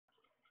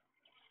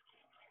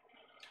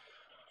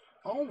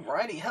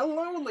Alrighty,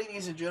 hello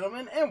ladies and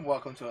gentlemen, and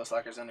welcome to a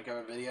Slackers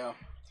Undercover video.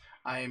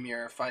 I am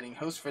your fighting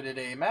host for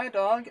today,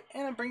 Madog,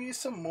 and I'm bringing you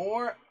some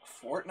more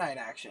Fortnite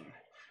action.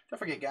 Don't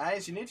forget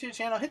guys, you're new to the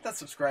channel, hit that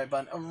subscribe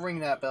button, ring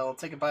that bell,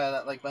 take a bite of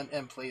that like button,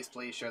 and please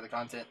share the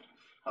content.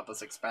 Help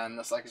us expand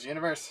the Slackers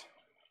universe.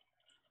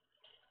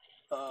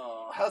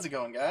 How's it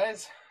going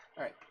guys?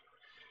 Alright,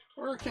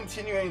 we're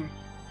continuing,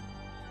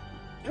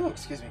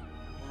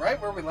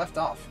 right where we left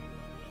off.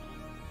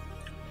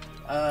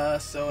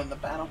 So in the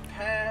battle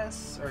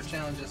pass, or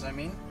challenges I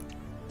mean,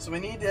 so we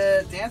need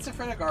to dance in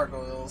front of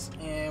gargoyles,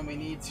 and we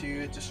need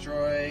to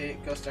destroy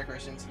ghost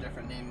decorations in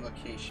different named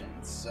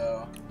locations.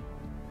 So,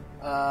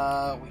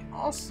 we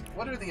also,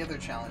 what are the other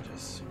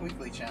challenges?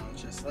 Weekly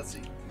challenges, let's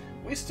see.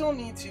 We still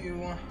need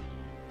to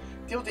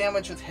deal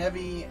damage with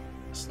heavy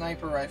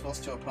sniper rifles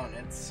to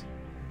opponents.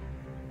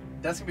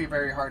 That's gonna be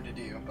very hard to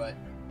do, but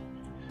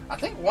I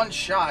think one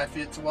shot, if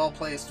it's well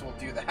placed, will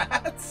do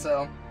that,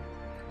 so.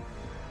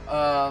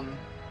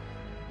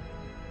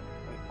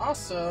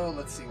 Also,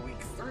 let's see,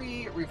 week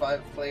 3,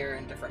 revive player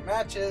in different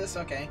matches,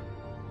 okay.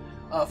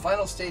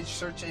 Final stage,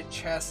 search a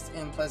chest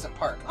in Pleasant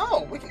Park.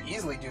 Oh, we can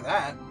easily do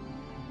that.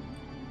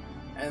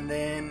 And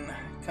then,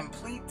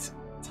 complete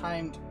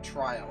timed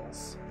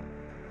trials.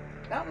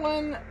 That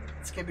one,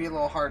 it's gonna be a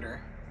little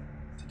harder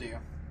to do.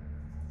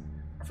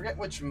 I forget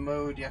which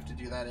mode you have to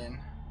do that in.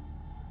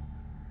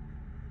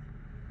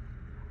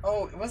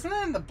 Oh, wasn't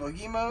that in the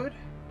boogie mode?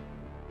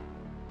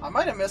 I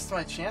might have missed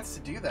my chance to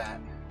do that.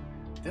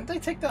 Didn't they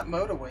take that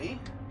mode away?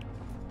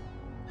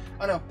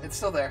 Oh no, it's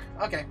still there.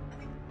 Okay.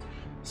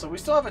 So we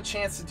still have a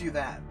chance to do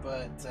that,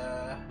 but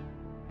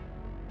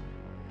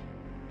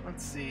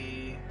let's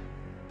see.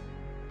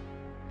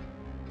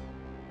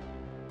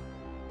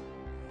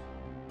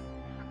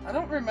 I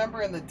don't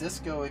remember in the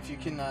disco if you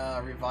can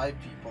revive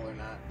people or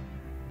not.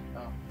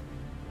 Oh.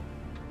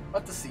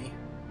 What to see.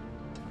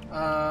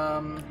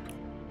 Let's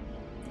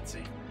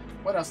see.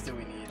 What else do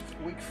we need?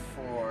 Week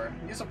 4.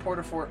 Use a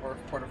porta fort or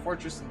porta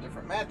fortress in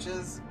different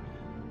matches.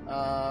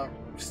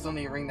 Still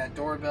need to ring that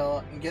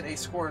doorbell and get a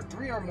score of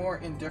 3 or more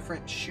in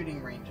different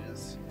shooting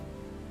ranges.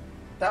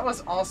 That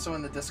was also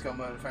in the disco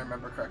mode if I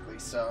remember correctly,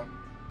 so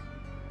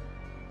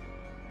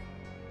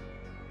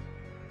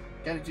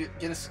gotta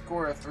get a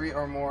score of 3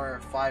 or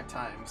more 5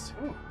 times.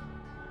 Ooh.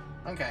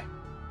 Okay.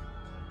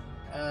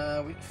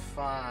 Week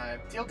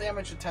 5. Deal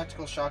damage with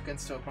tactical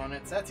shotguns to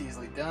opponents. That's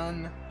easily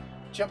done.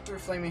 Jump through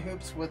flaming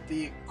hoops with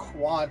the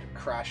quad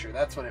crasher.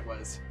 That's what it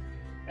was.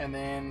 And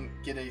then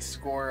get a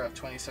score of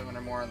 27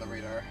 or more on the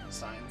radar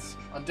signs.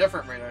 On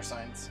different radar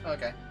signs.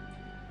 Okay.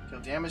 Deal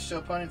damage to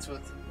opponents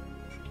with...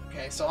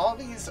 Okay, so all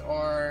these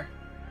are...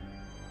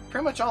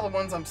 Pretty much all the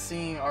ones I'm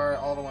seeing are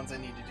all the ones I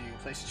need to do.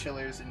 Place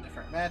chillers in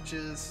different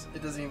matches.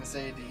 It doesn't even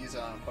say to use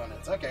it on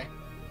opponents. Okay.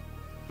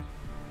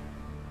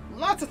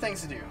 Lots of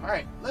things to do.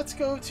 Alright, let's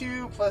go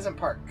to Pleasant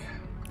Park.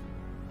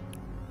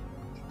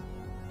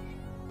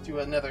 Do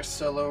another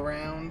solo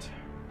round.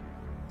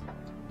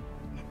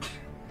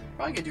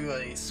 Probably could do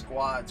a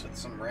squads with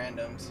some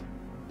randoms.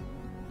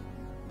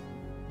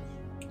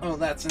 Oh,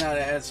 that's not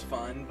as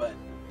fun, but...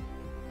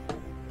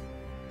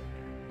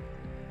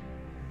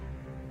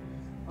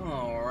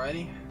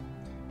 Alrighty.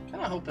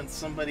 Kinda hoping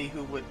somebody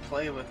who would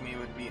play with me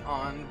would be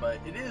on, but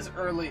it is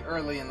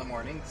early in the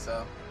morning,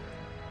 so...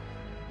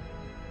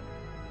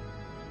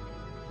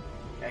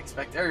 I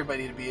expect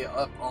everybody to be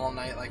up all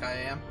night like I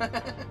am.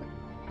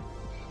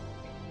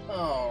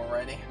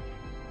 Alrighty.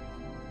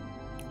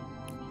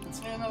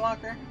 What's new in the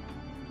locker?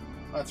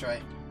 Oh, that's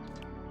right.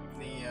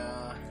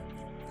 The,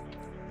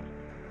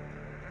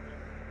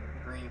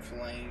 green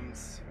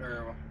flames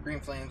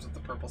with the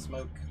purple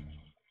smoke.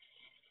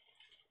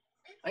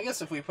 I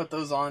guess if we put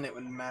those on, it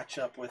would match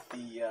up with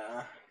the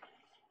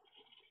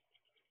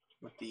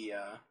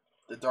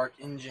dark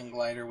engine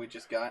glider we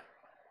just got.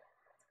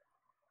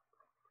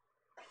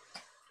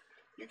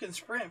 You can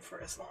sprint for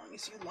as long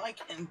as you like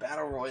in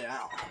Battle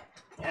Royale.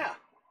 Yeah.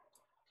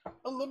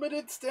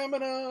 Unlimited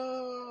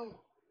stamina!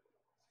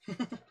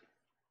 I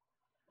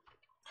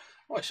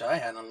wish I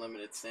had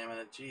unlimited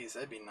stamina. Jeez,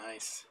 that'd be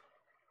nice.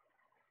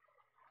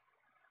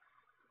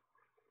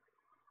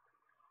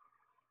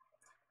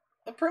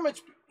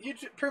 You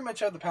pretty much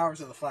have the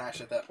powers of the Flash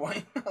at that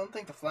point. I don't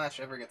think the Flash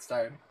ever gets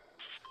tired.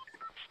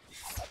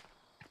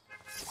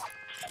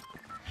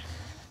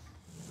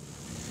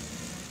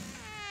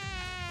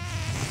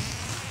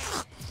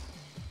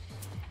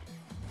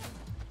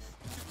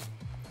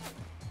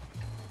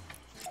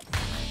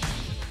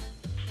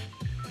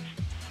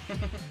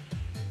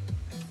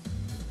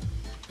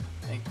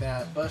 Take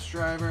that, bus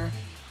driver.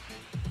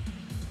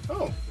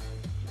 Oh,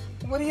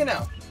 what do you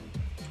know?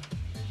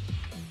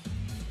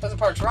 Pleasant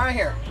Park's right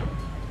here.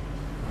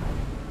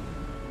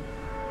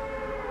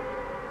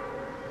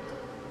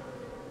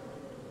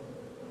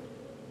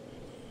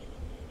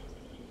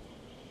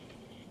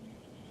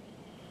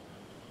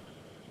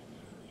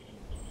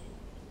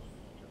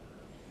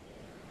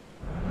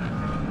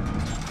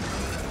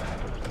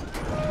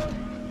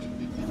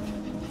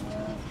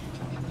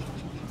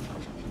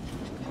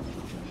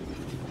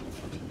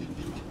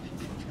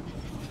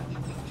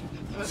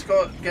 just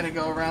gonna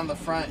go around the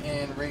front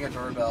and ring a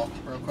doorbell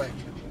real quick.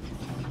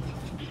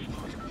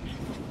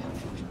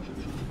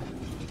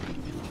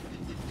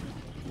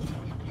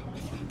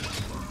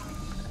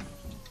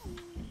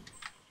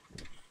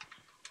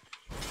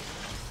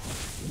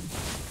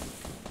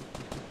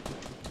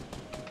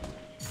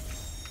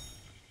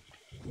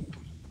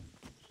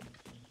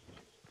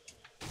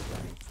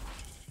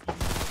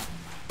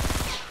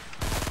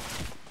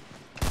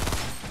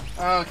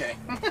 Okay.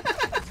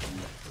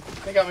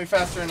 They got me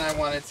faster than I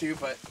wanted to,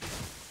 but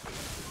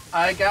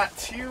I got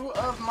 2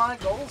 of my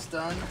goals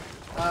done.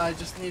 I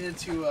just needed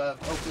to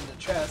open the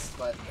chest,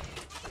 but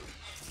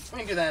we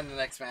can do that in the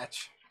next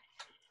match.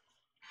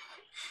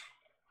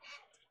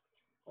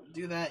 We'll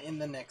do that in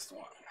the next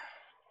one.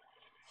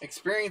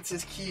 Experience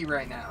is key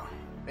right now.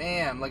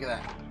 Bam, look at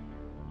that.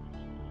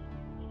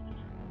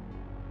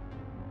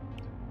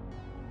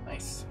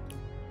 Nice.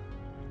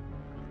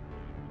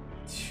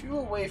 2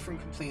 away from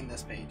completing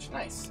this page.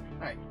 Nice.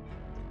 Alright.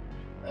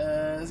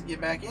 Let's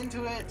get back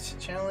into it.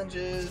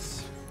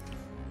 Challenges.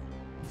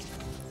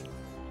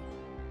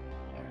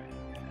 Alright.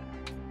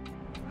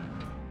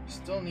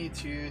 Still need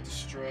to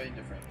destroy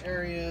different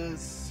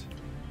areas.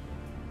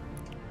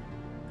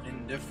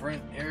 In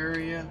different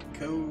area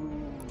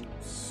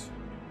codes.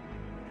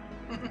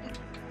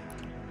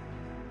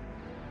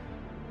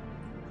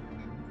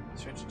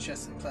 Search a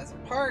chest in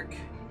Pleasant Park.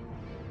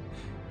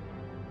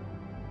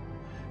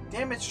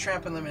 Damage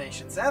trap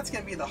eliminations. That's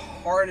going to be the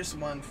hardest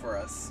one for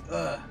us.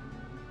 Ugh.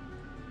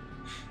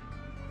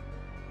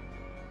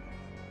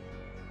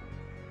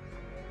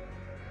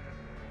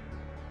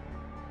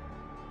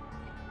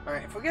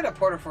 Alright, if we get a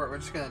portal for it, we're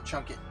just going to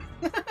chunk it.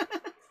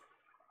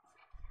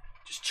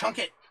 Just chunk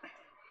it.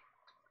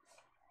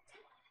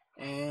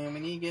 And we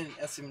need to get an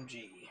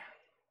SMG.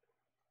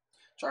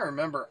 Try to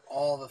remember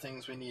all the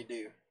things we need to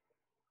do.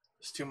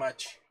 It's too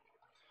much.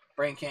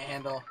 Brain can't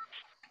handle.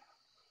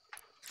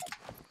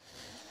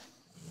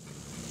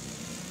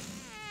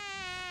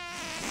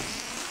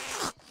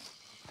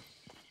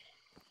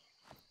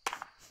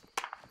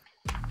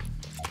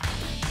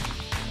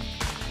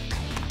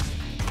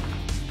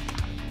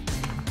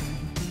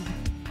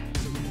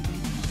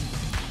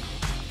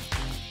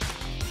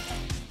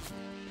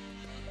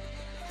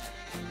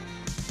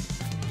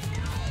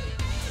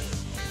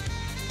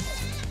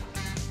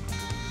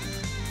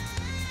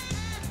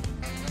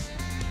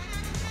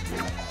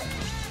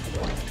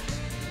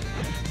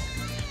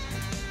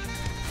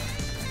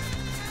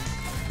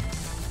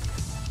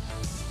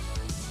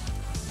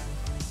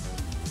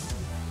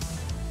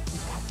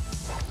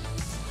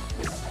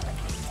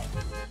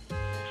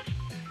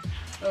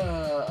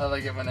 I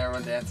like it when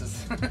everyone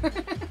dances.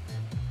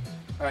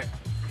 Alright.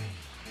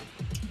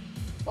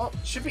 Well,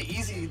 should be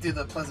easy to do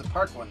the Pleasant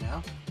Park one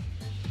now.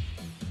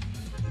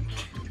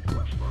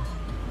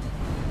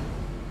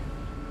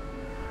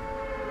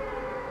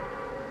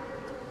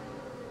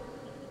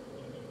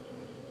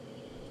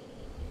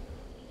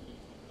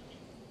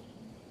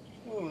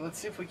 Ooh, let's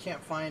see if we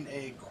can't find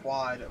a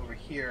quad over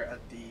here at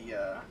the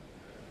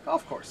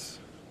golf course.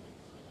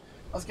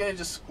 I was gonna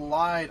just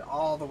glide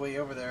all the way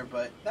over there,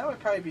 but that would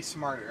probably be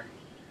smarter.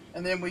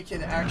 And then we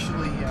can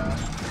actually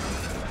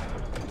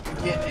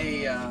get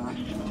a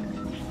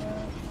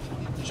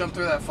jump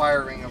through that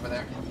fire ring over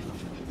there.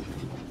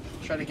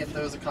 Try to get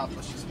those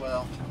accomplished as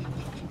well.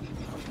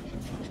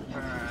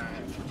 Alright.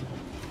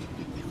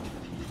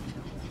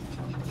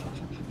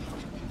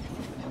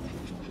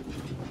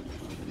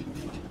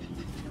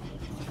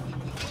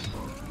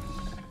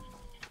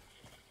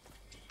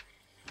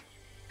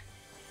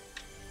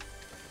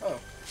 Oh.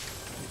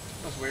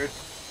 That's weird.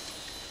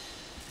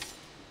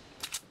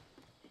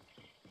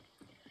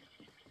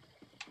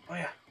 Oh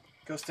yeah.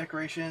 Ghost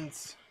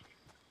decorations.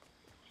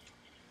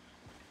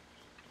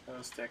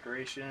 Ghost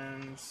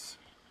decorations.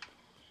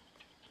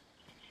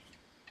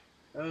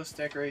 Ghost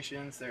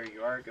decorations. There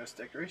you are. Ghost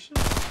decorations.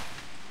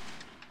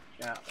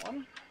 Got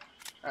one.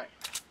 Alright.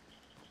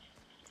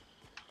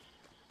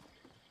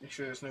 Make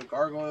sure there's no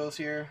gargoyles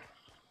here.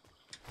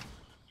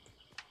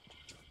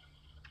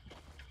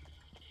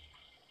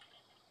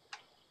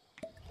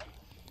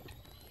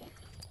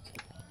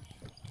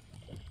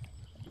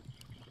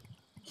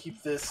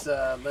 Keep this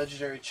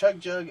legendary chug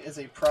jug as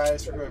a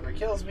prize for whoever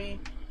kills me.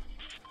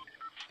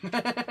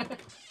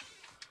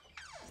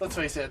 Let's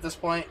face it, at this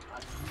point,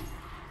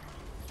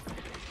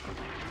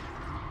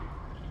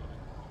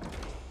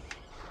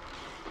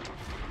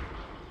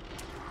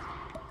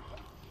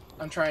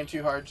 I'm trying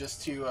too hard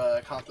just to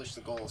accomplish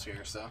the goals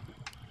here, so.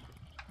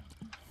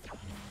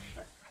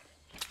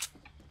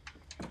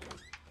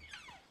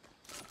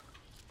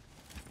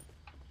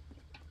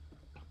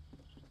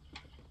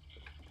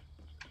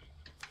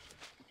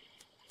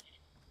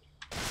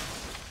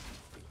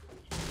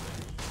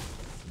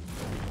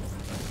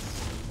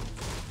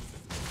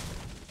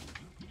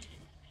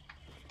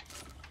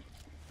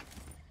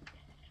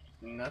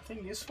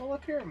 Nothing useful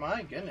up here?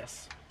 My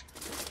goodness.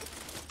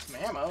 Some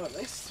ammo, at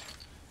least.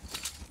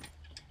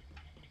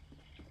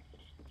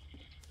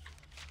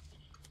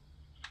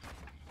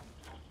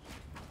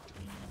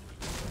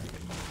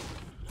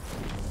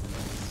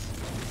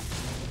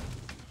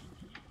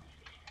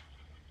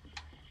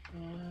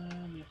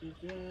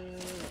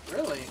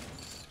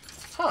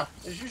 Huh,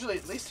 there's usually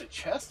at least a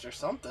chest or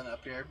something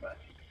up here, but...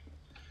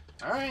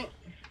 Alright.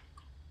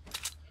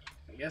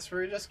 I guess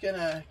we're just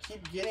gonna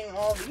keep getting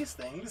all these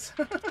things.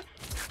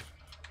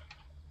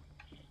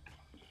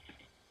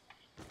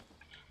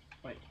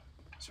 Wait,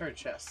 I heard a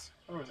chest.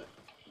 Where was it?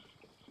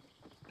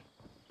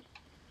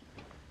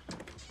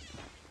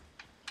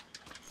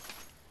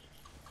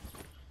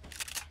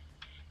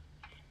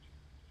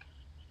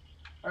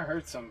 I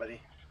heard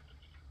somebody.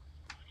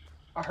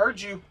 I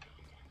heard you.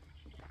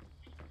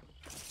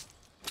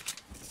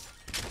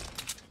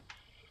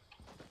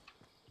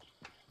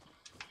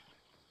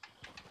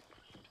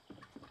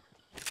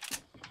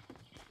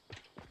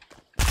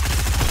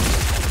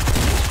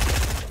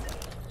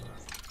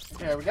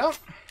 There we go.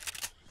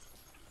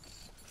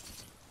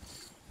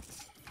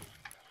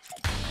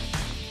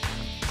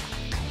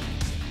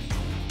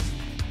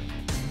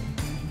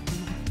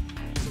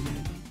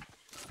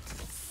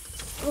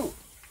 Ooh.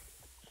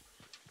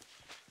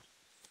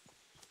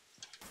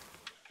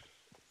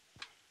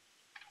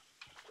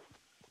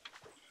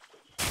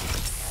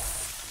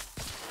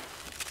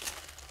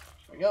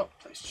 There we go.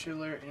 Place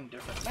chiller in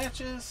different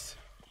matches.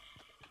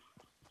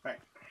 All right.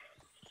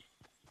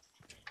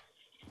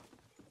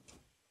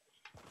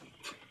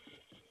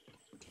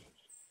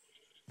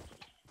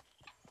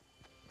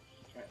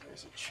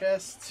 There's a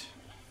chest.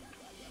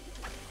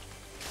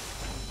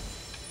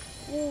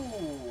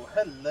 Ooh,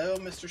 hello,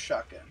 Mr.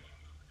 Shotgun.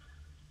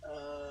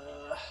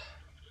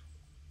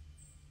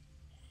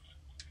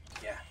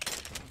 Yeah.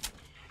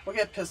 We'll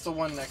get pistol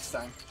 1 next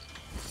time.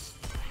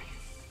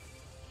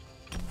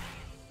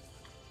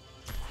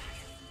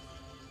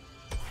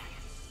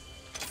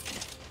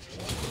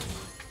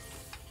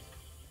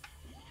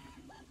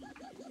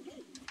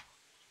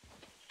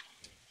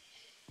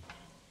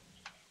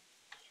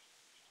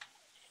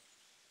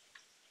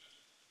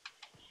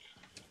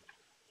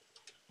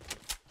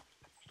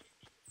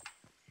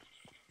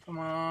 Come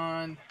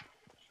on.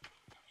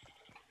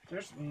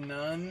 There's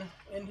none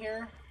in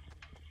here?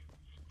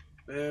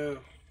 Boo.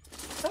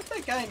 How'd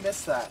that guy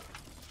miss that?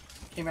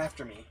 Came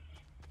after me.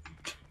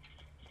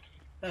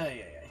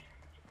 Ay.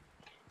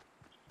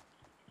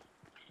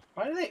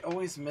 Why do they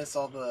always miss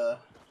all the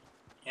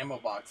ammo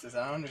boxes?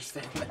 I don't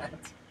understand that.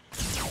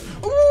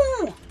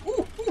 Ooh!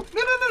 Ooh! Ooh!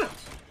 No!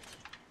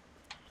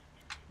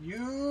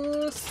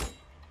 Use...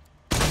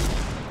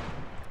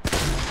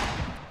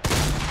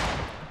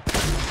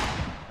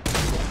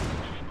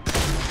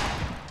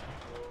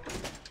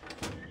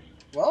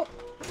 Well,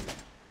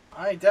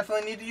 I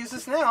definitely need to use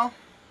this now.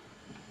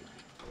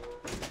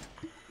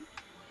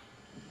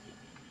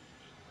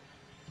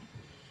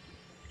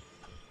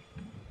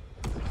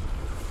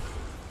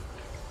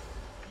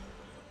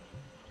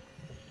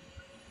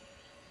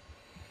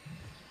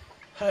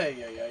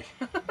 Hey.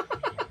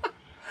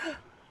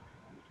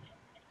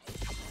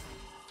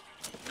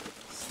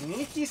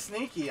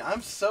 Sneaky.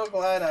 I'm so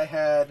glad I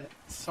had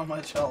so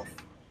much health.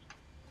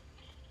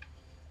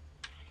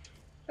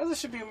 I guess I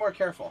should be more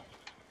careful.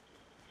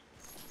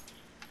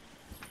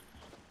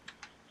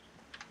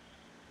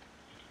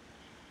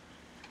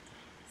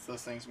 It's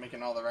those things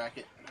making all the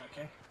racket.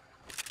 Okay.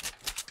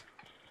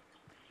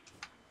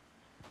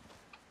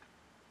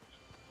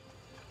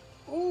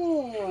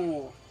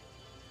 Ooh!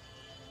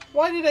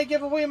 Why did I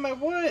give away my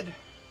wood?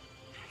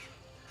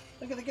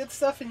 Look at the good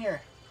stuff in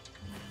here.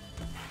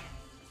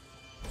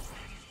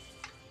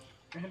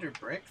 300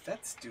 brick?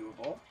 That's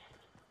doable.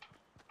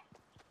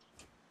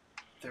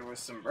 There was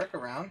some brick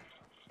around.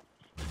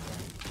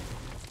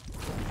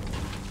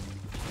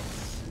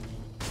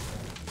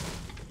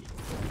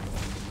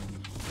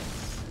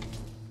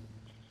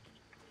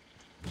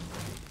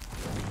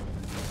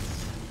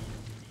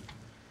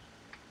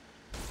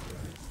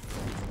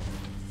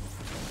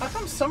 How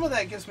come some of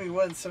that gives me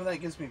wood and some of that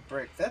gives me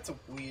brick? That's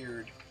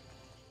weird.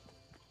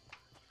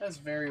 That's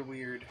very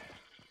weird.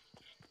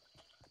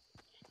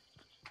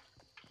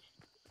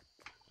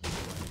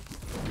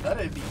 Thought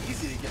it'd be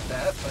easy to get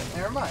that, but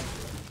never mind.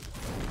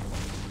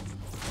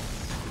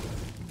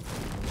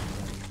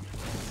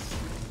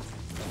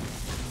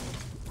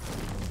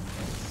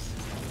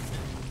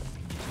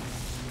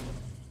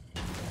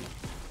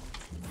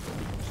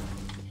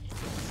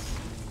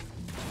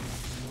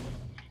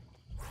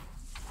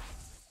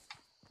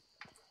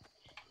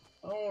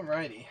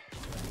 Alrighty.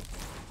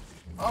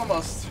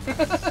 Almost.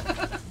 There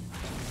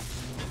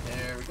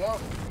we go.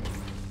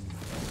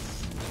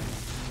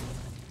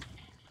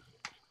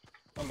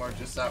 One more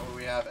just that way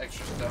we have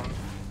extra stone.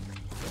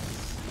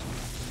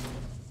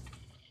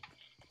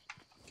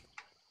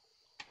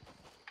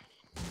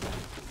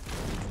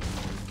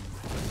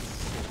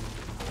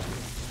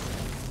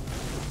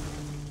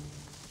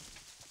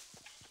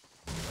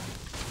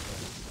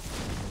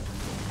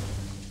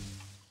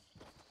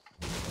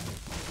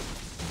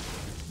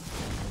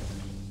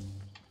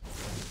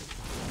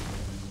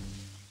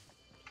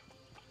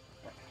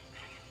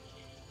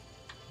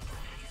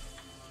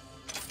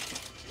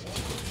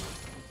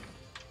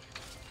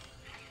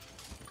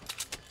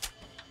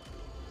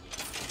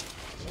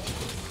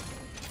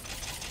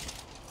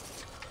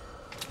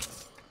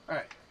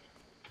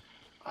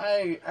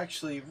 I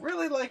actually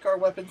really like our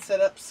weapon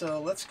setup,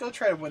 so let's go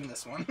try to win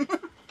this one.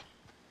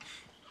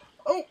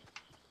 Oh!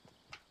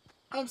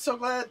 I'm so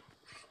glad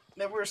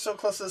that we're so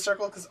close to the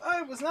circle, because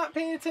I was not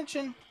paying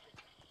attention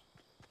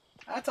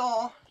at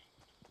all.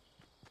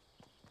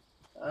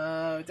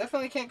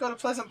 Definitely can't go to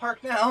Pleasant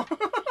Park now.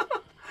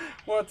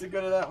 We'll have to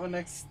go to that one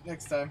next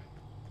time.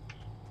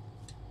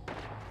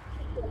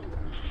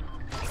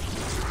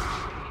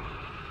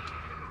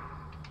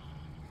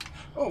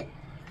 Oh,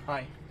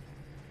 hi.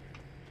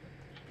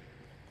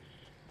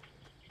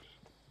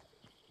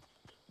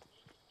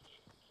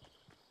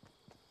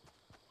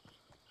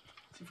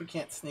 See if we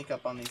can't sneak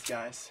up on these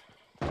guys.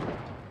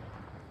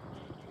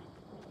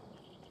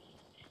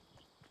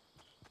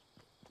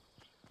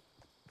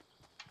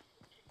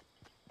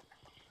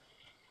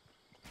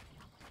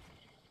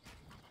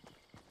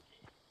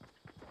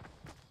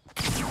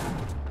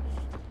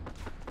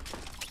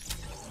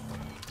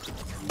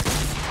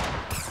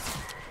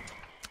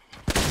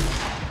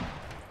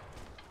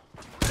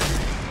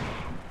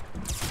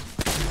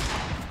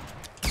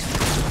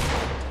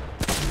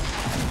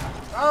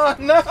 Oh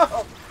no!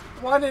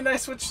 Why didn't I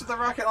switch to the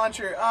rocket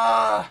launcher?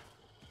 Ah!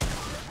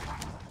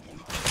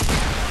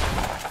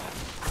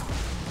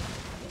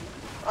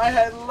 I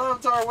had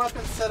loved our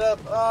weapon setup.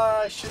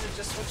 I should have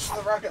just switched to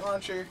the rocket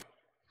launcher.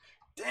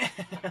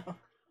 Damn!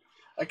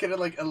 I could have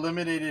like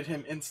eliminated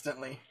him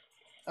instantly.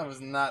 I was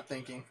not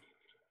thinking.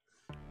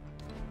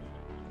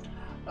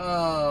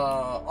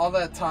 Oh, all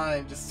that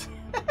time just...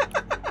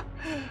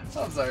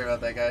 I'm sorry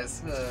about that,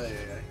 guys.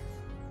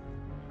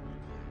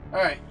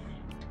 Alright.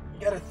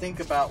 Gotta think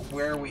about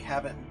where we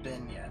haven't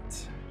been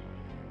yet.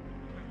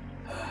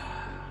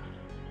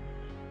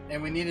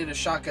 And we needed a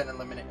shotgun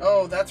elimination.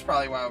 Oh, that's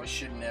probably why I was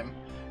shooting him.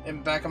 In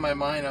the back of my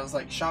mind, I was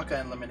like,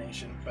 shotgun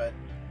elimination, but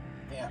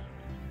yeah.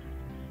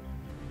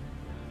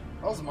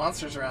 All those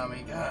monsters around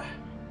me, God.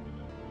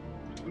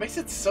 It makes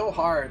it so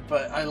hard,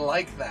 but I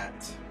like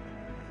that.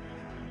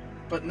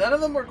 But none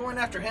of them were going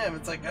after him.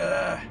 It's like,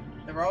 they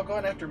were all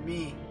going after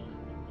me.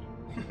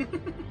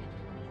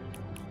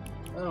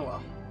 Oh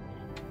well.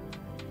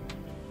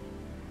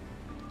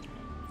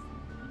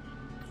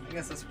 I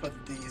guess let's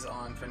put these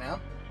on for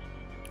now.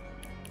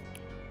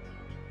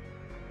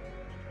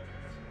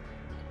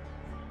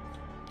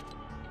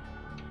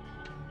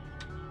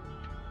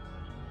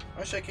 I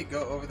wish I could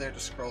go over there to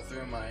scroll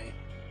through my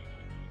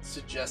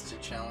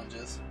suggested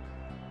challenges.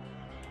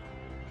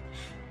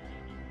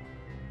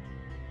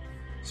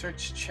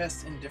 Search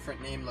chests in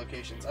different name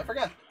locations. I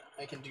forgot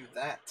I can do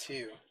that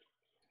too.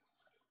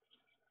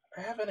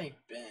 Where haven't I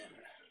been?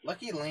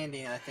 Lucky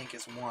Landing, I think,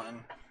 is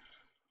one.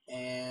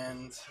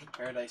 And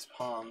Paradise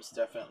Palms,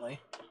 definitely.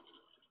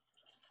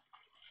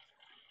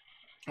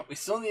 We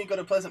still need to go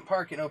to Pleasant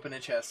Park and open a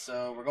chest,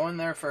 so we're going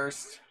there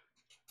first.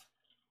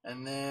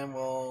 And then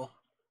we'll...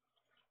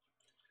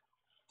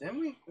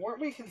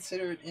 weren't we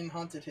considered in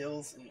Haunted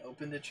Hills and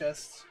opened a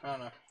chest? I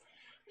don't know.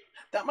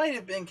 That might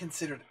have been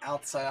considered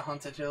outside of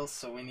Haunted Hills,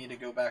 so we need to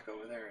go back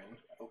over there and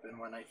open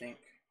one, I think.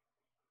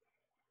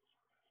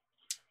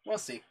 We'll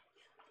see.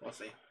 We'll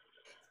see.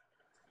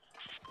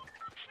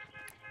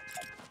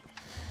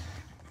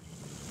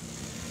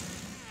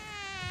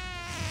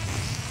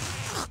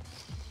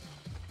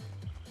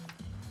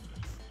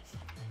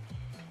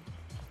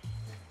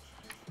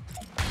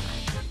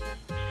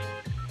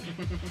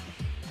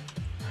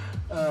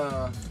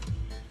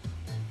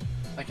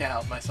 I can't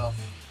help myself.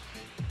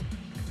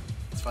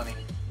 It's funny.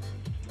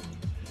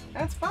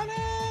 That's funny!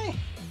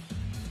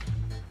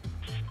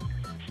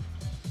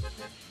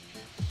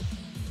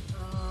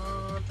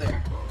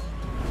 There.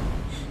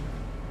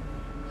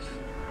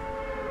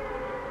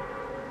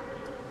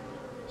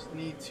 Just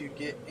need to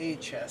get a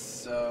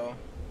chest, so...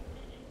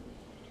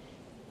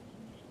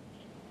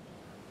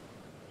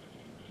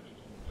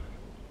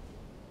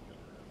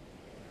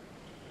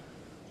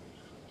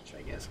 try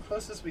to get as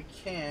close as we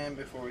can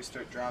before we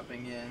start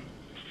dropping in,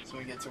 so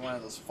we get to one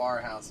of those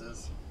far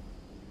houses.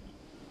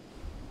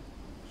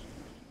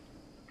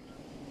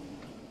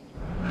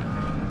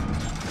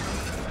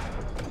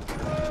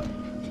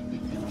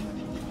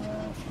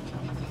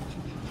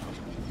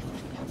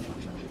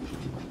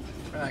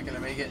 We're not gonna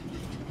make it.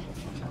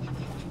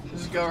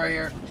 Just go right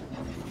here.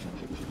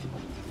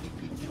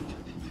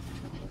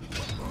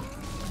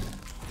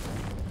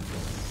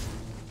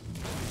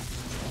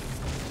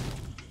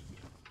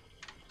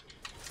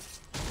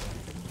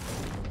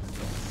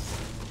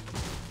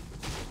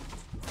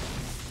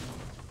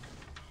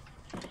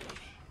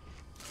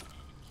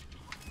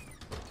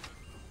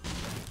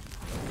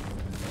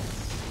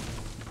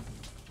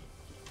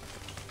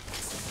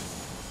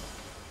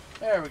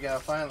 There we go,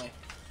 finally.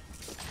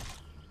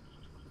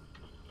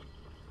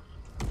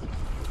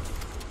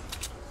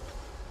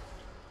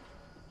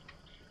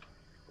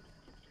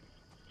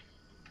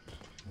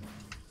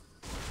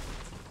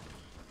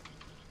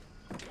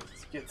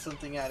 Let's get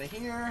something out of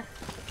here.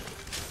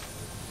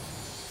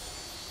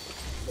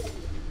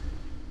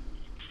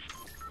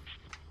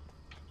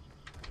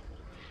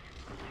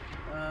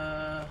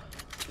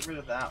 Get rid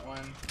of that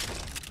one.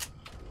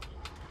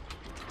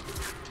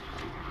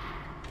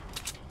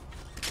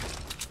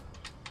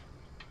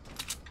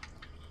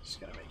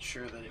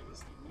 sure that it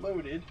was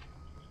loaded.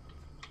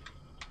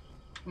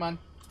 Come on.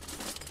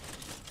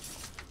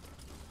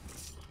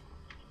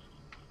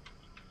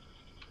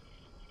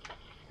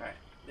 Alright,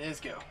 let's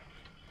go.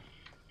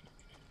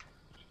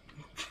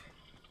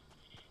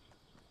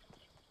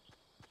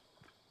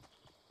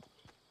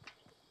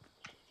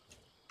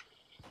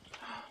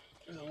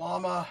 There's a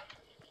llama.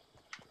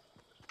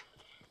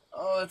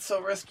 Oh, that's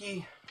so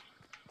risky.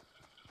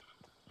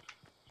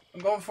 I'm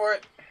going for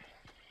it.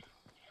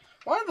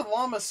 Why are the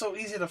llamas so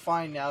easy to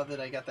find now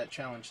that I got that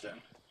challenge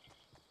done?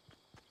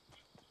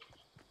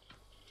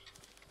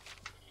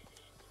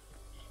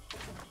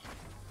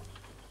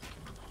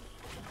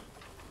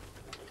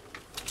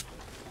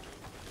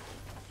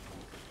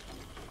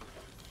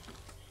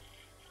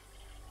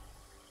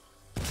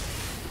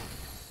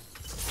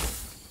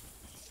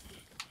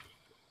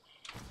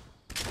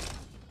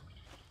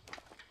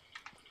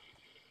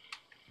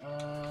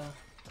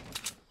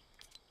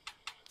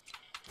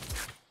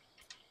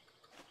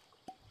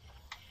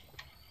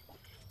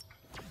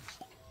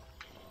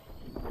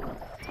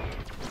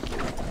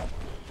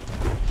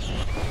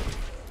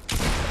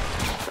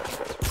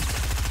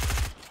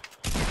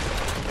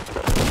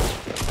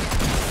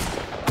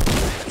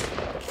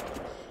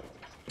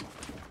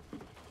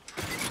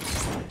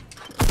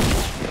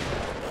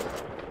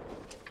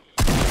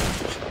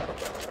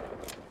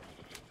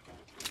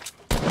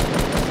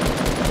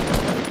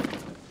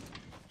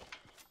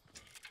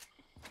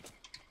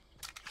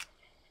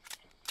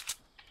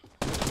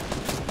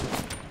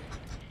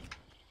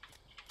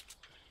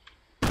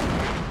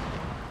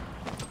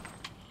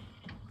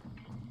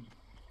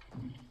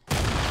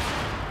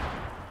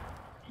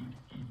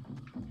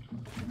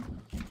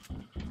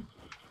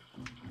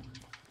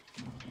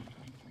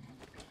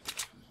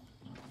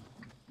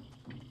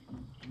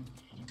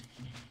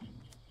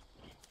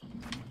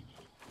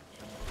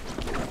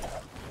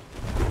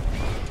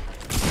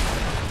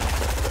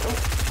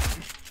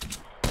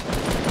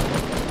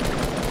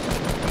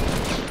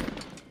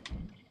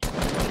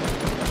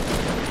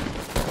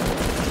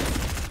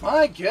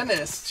 My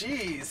goodness,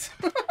 jeez.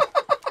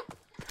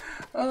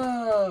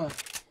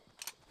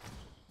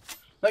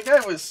 That guy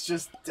was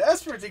just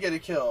desperate to get a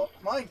kill.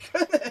 My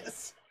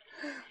goodness.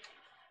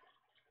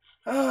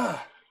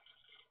 I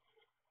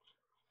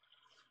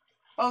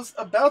was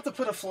about to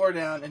put a floor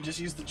down and just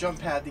use the jump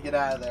pad to get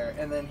out of there,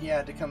 and then he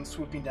had to come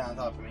swooping down on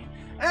top of me.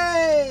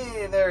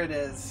 Hey, there it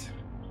is.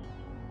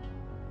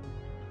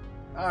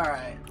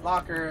 Alright,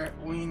 locker.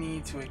 We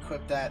need to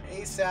equip that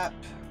ASAP.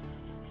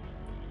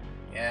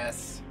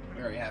 Yes.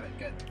 We already have it.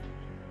 Good.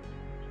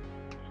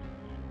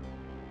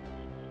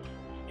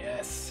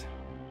 Yes.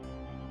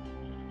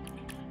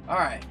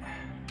 Alright.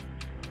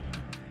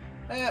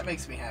 That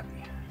makes me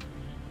happy.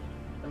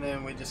 And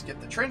then we just get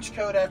the trench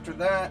coat after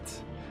that.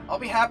 I'll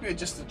be happy with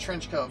just the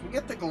trench coat. If we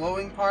get the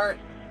glowing part,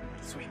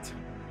 sweet.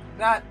 If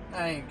not,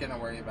 I ain't gonna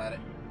worry about it.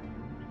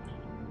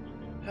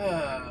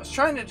 I was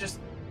trying to just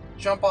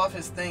jump off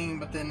his thing,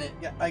 but then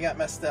I got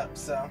messed up,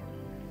 so...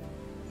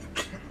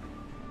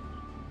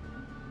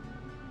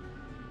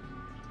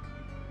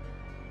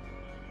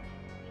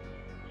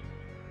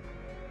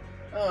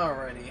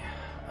 Alrighty.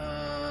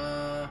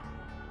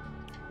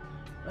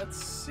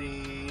 Let's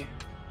see.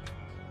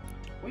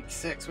 Week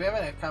 6. We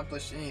haven't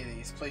accomplished any of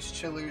these. Place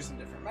chillers in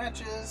different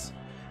matches.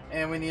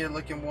 And we need to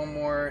look in one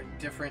more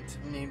different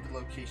named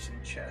location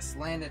chest.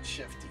 Land at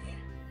Shifty.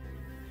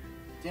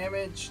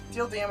 Damage.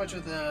 Deal damage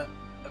with a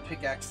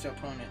pickaxe to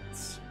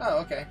opponents. Oh,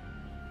 okay.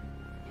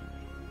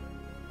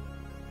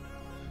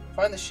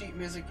 Find the sheet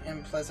music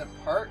in Pleasant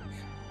Park.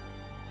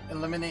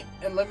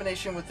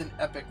 Elimination with an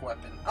epic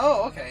weapon.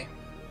 Oh, okay.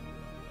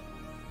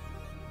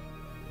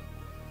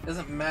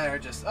 Doesn't matter,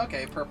 just...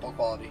 Okay, purple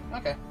quality.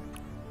 Okay.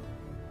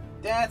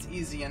 That's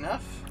easy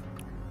enough.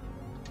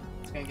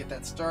 Just gonna get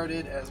that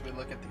started as we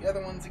look at the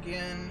other ones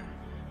again.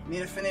 Need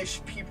to finish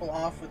people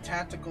off with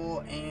tactical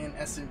and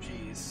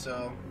SMGs,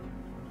 so...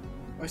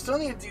 We still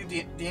need to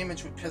do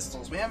damage with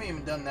pistols. We haven't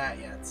even done that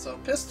yet. So,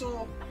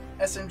 pistol,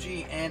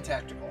 SMG, and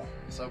tactical.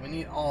 So, we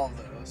need all of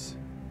those.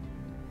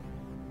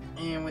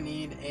 And we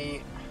need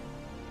a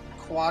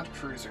quad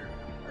cruiser.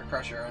 Or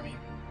crusher, I mean.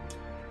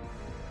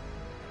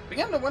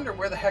 Began to wonder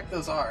where the heck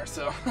those are,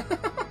 so...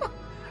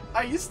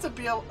 I used to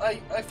be able...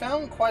 I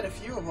found quite a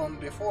few of them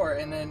before,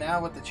 and then now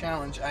with the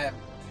challenge, I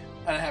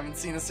haven't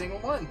seen a single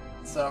one.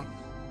 So,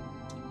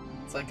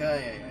 it's like,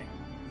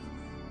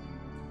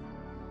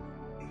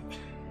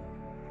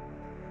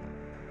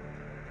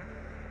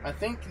 I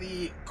think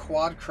the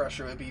quad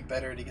crusher would be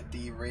better to get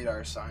the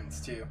radar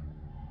signs, too.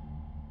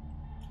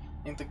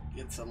 I think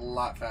it's a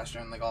lot faster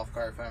on the golf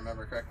cart, if I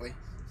remember correctly,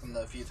 from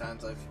the few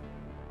times I've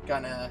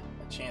gotten a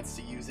chance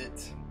to use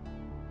it.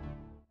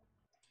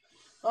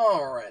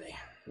 Alrighty.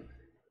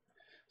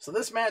 So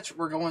this match,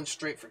 we're going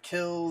straight for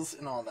kills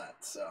and all that,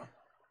 so...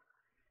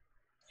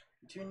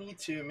 We do need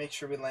to make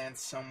sure we land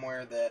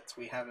somewhere that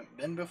we haven't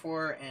been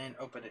before and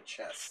open a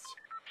chest.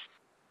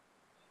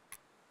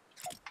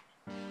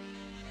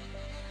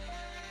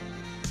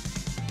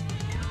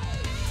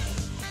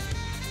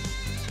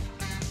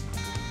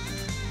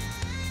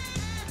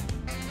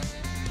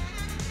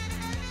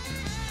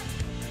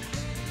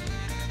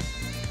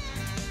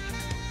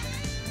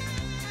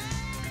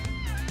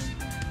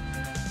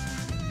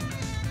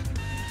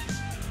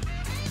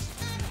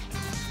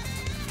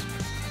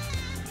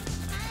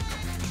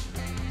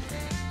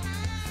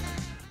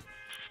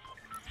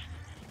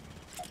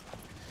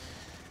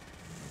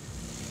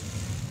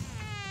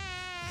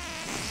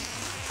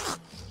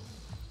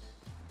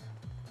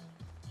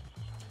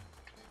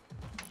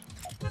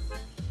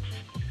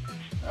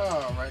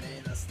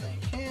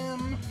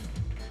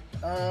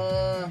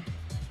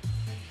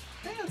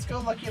 let's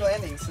go Lucky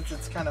Landing since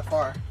it's kind of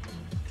far.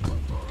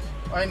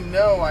 I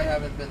know I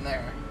haven't been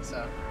there,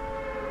 so.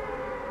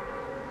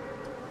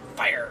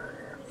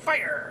 Fire!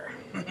 Fire!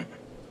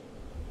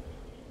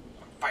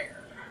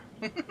 Fire!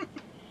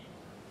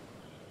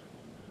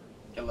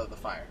 I love the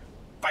fire.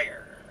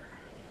 Fire!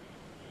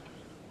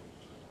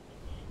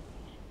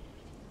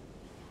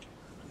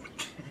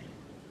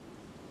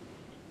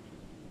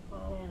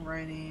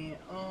 Alrighty,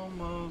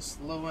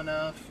 almost low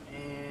enough,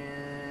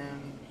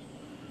 and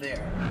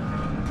there.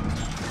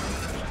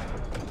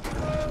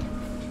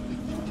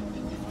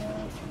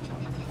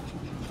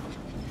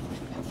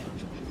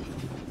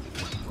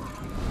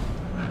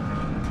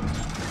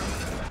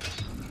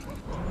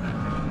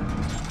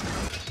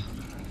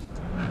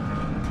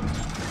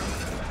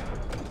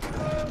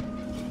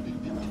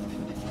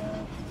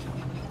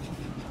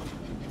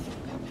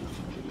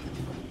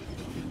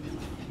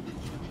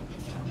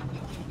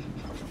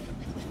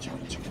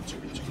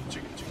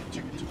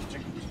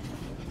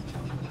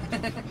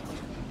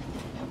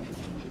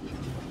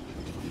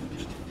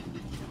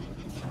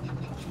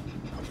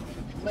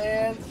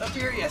 Land of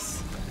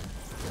Furious.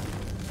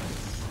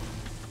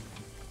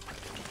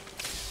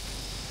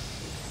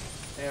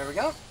 There we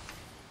go.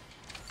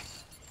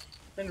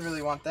 Didn't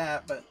really want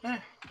that, but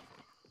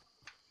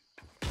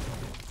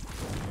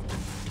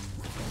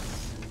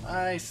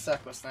I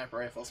suck with sniper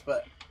rifles,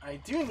 but I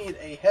do need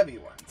a heavy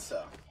one,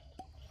 so.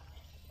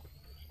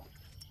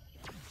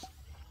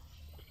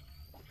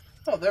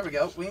 Oh, there we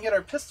go. We can get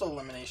our pistol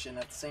elimination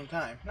at the same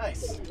time.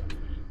 Nice.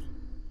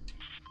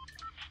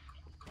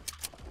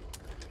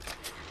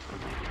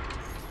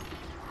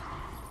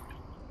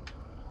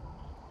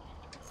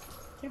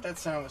 I think that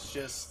sound was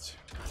just...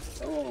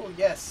 Oh,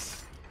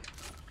 yes.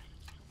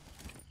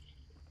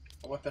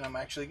 A weapon I'm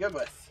actually good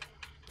with.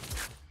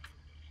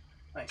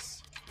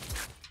 Nice.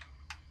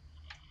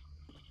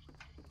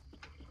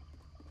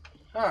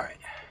 Alright.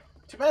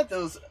 Too bad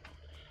those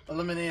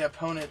eliminate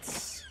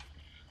opponents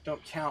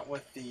don't count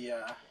with the...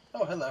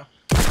 Oh, hello.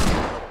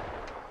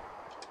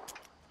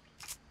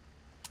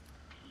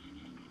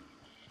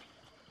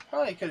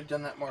 Probably could have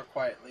done that more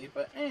quietly,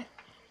 but eh.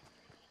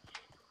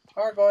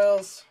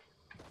 Gargoyles.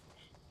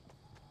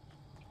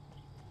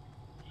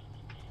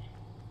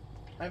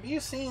 Have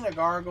you seen a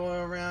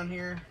gargoyle around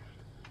here?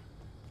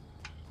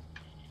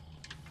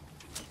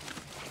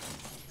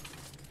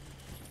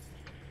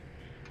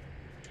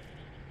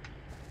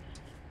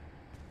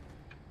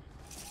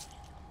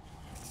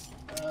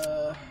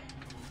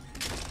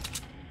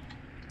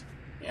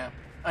 Yeah.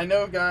 I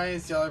know,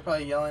 guys, y'all are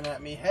probably yelling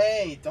at me,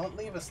 hey, don't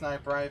leave a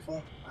sniper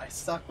rifle. I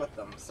suck with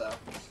them, so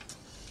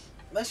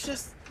let's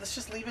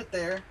just leave it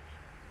there.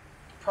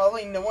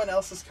 Probably no one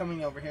else is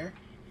coming over here.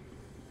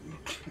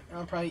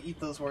 I'll probably eat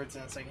those words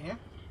in a second here.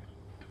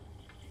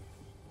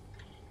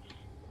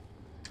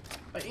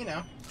 But you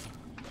know.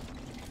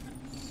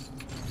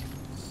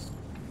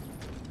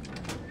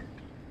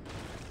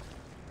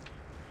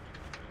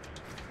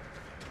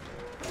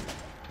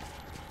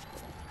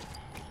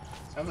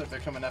 Sounds like they're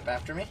coming up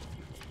after me.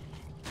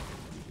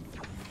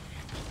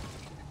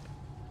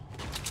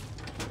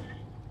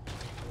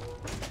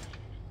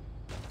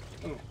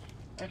 Ooh,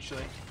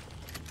 actually,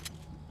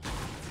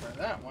 for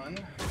that one.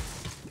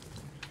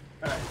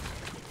 Alright,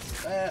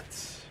 that.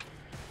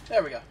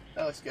 There we go.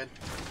 That looks good.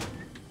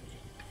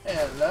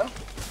 Hello.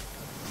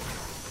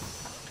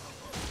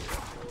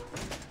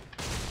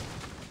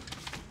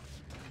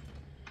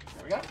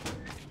 There we go.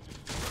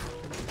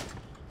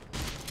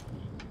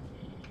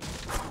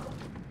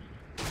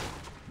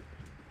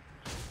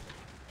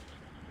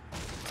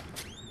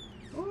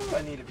 Ooh,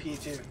 I need a pee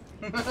too.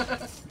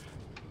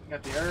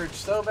 Got the urge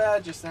so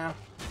bad just now.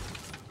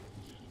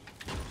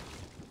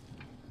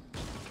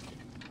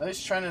 Are they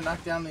just trying to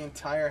knock down the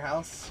entire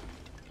house?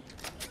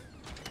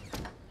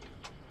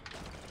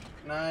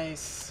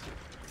 Nice.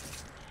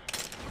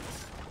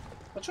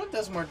 Which one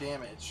does more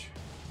damage?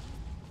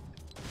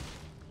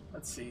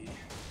 Let's see.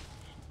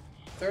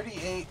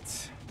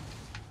 38.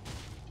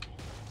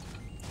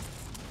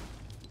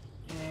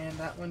 And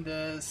that one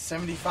does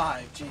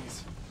 75.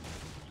 Jeez.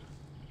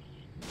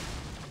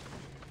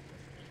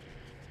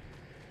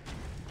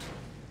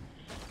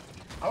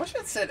 I wish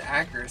it said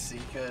accuracy,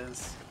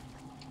 because...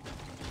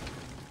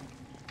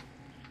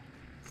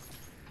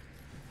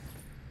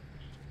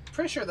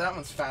 Pretty sure that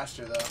one's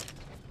faster, though.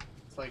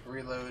 It's like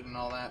reload and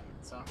all that,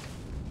 so...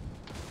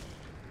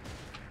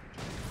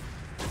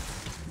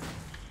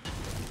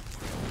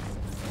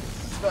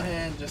 Let's go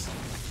ahead and just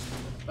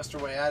bust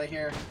our way out of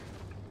here.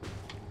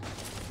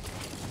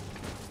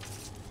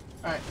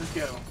 Alright, let's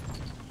go.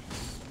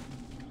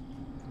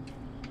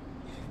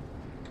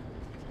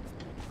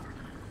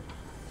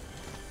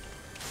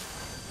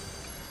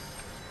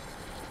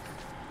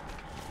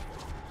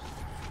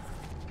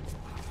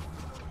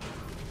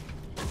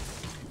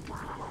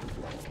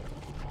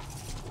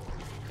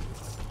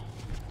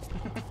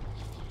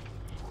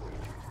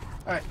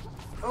 Alright.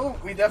 Oh,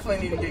 we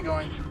definitely need to get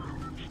going.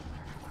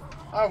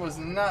 I was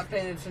not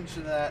paying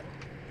attention to that.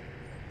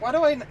 Why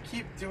do I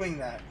keep doing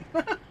that?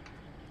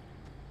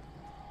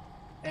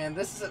 And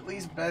this is at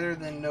least better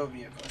than no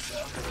vehicle,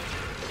 so.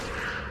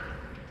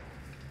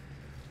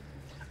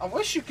 I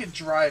wish you could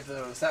drive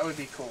those. That would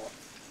be cool.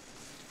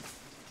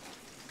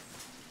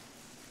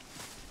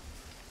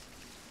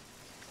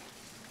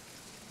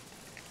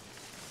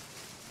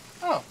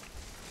 Oh.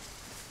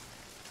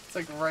 It's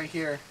like right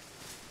here.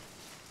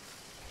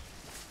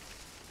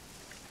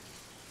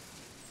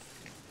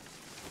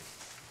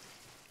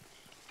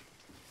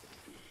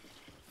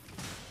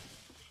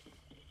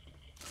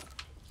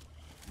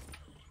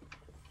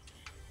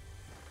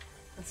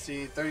 Let's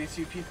see,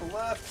 32 people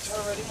left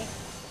already.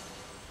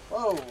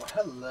 Whoa,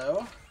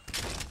 hello.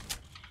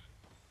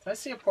 Did I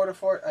see a porta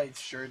fort? I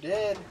sure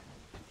did.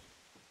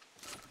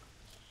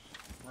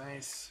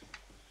 Nice.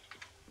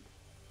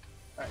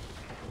 Alright.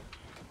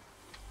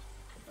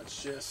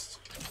 Let's just...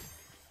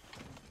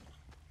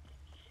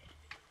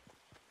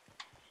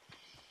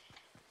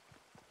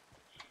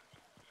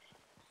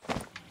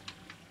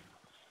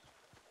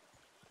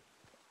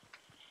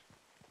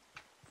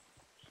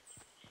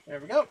 There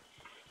we go.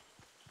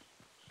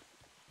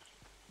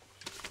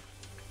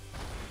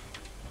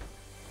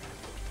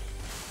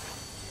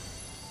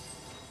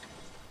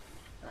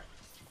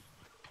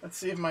 Let's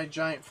see if my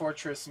giant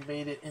fortress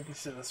made it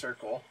into the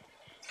circle.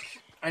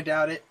 I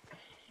doubt it,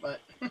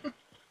 but...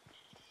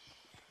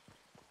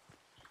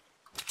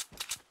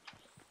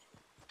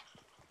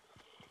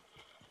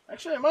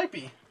 Actually, it might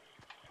be.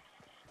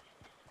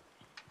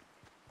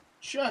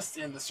 Just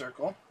in the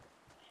circle.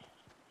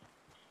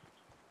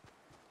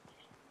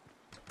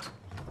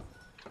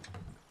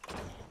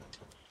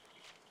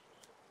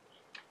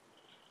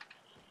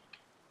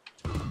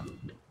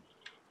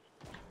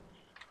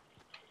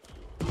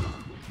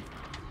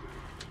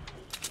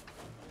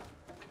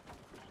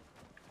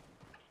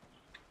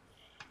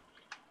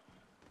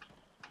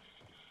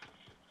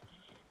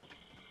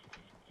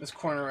 This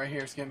corner right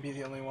here is going to be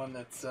the only one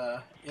that's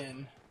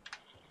in.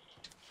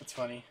 That's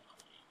funny.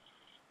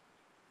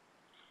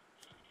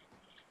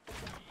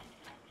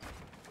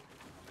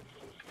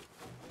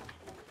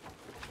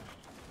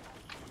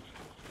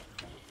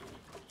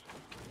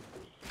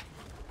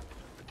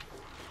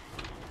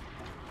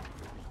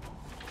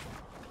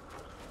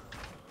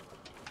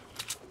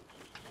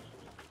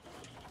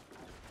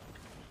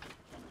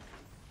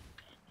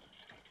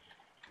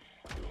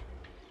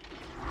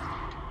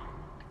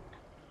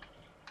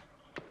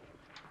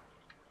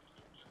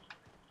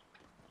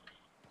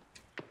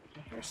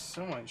 There's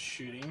someone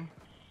shooting.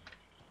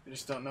 I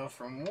just don't know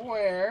from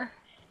where.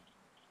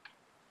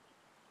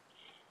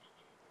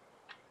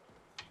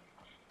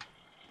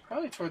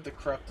 Probably toward the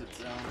corrupted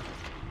zone.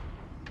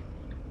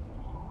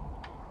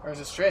 Or is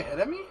it straight ahead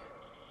of me?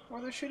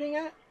 Where they're shooting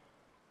at?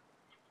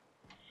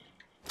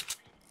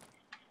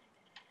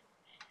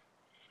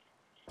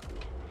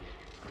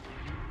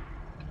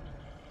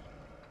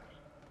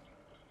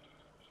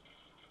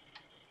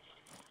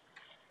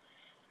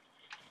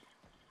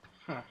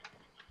 Huh.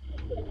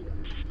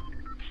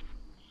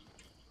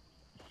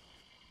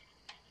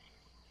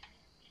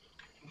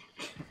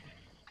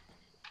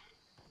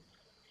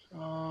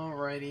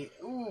 Alrighty.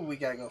 Ooh, we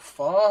gotta go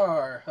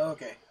far.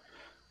 Okay.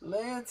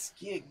 Let's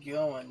get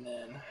going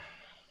then.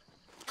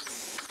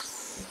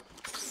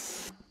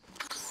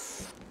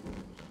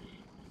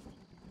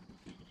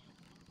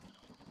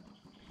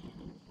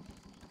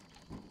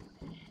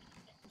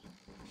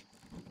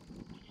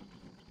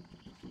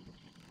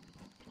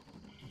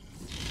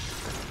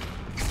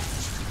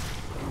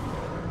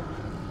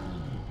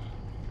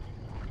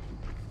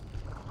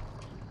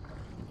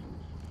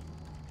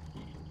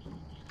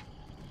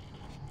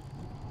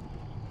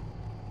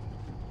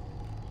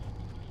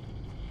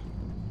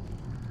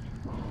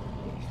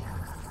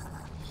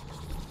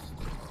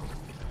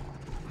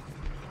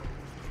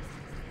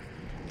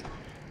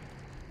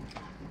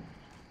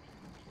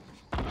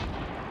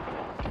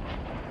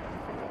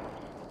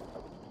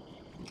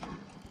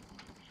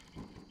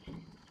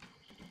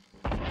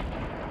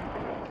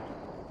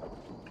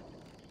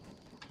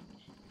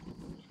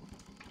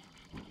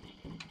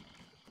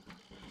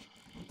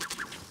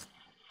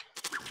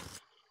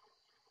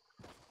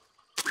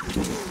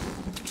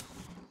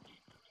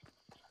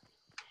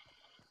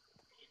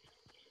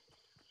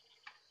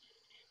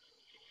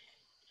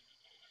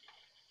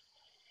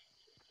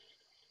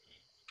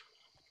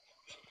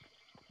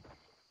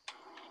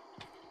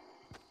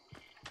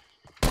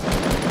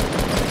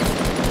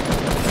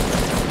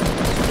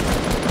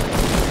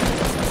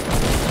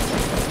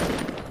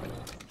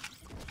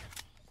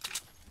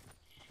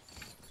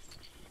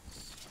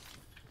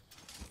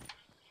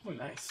 Oh,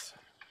 nice.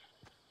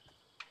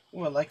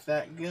 Oh, I like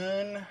that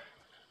gun.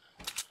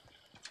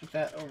 Put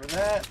that over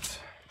that.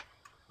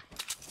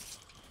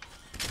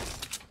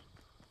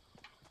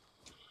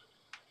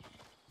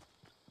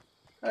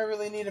 I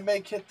really need a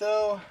med kit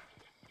though.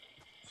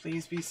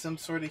 Please be some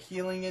sort of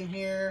healing in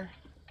here.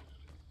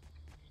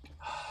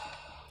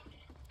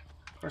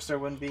 Of course there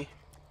wouldn't be.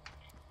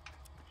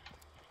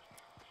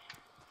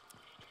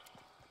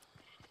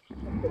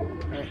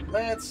 Alright,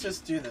 let's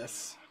just do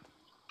this.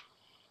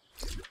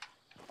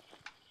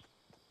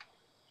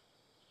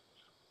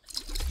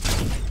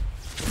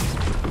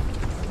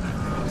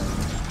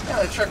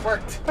 The trick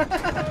worked.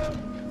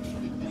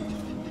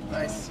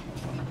 Nice.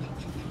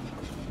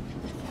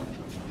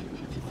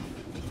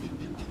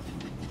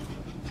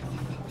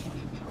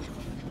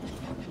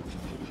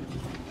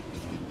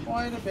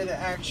 Quite a bit of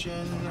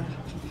action.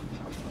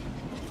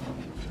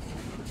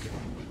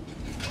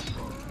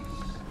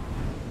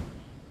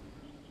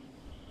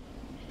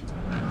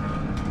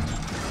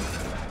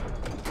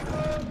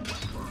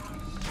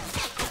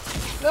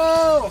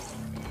 No!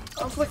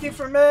 I was looking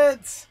for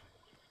meds!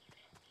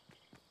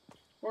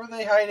 Where are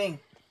they hiding?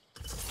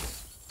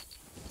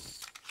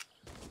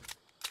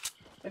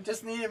 I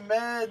just needed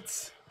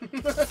meds!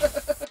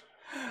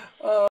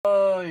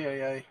 Oh,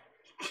 yeah.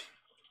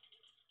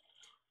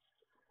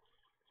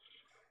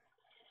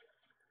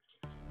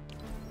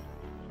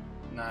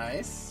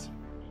 Nice.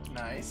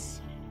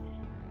 Nice.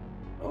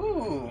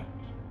 Ooh!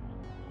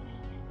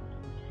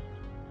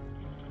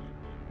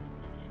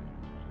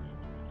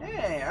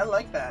 Hey, I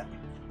like that.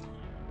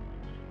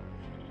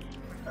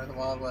 Or the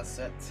Wild West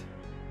set.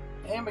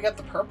 And we got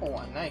the purple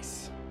one.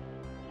 Nice.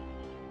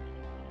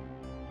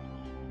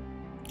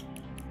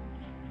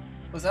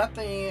 Was that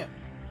the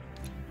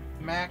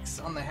max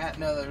on the hat?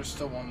 No, there's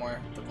still one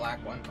more. The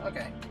black one.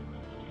 Okay.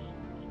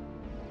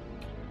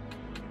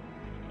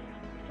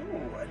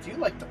 Ooh, I do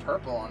like the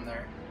purple on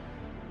there.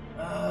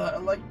 I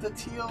like the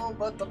teal,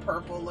 but the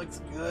purple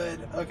looks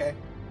good. Okay.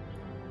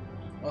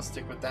 I'll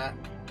stick with that.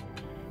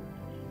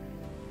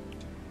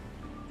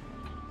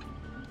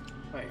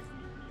 Wait.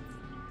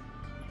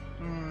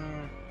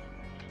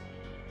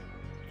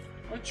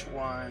 Which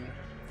one?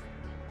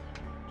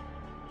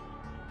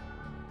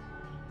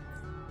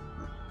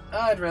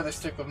 I'd rather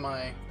stick with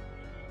my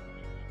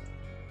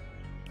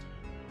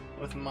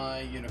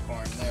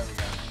unicorn. There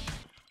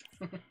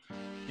we go.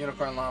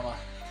 Unicorn llama.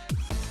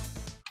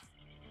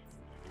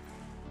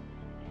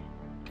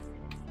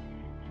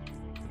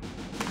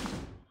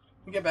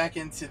 We'll get back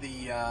into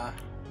the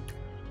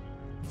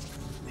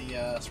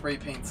spray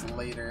paints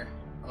later.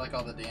 I like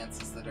all the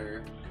dances that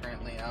are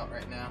currently out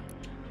right now.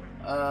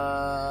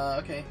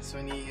 Okay, so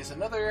we need to use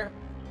another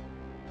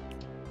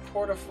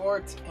Porta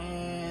Fort,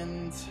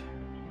 and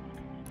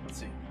let's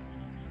see.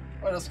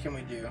 What else can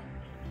we do?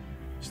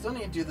 Still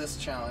need to do this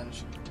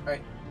challenge.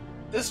 Alright,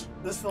 this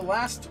is the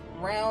last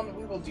round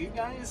we will do,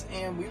 guys,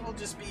 and we will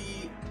just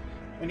be...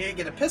 We need to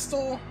get a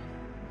pistol,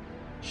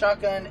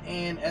 shotgun,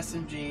 and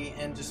SMG,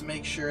 and just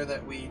make sure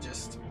that we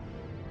just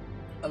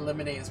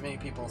eliminate as many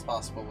people as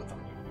possible with them.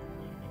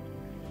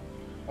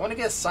 I want to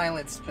get a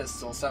silenced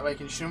pistol, so that way I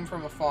can shoot them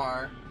from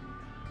afar.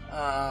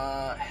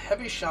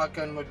 Heavy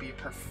shotgun would be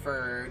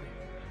preferred.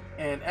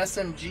 And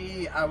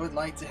SMG, I would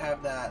like to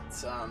have that,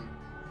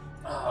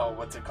 oh,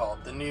 what's it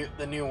called? The new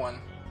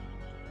one.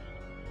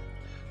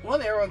 The one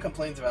that everyone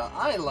complains about.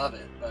 I love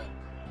it, but...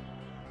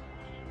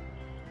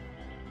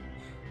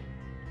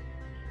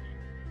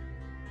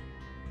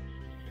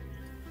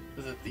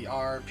 Is it the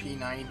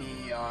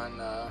RP90 on,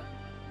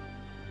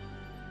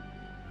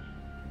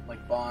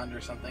 like Bond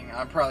or something?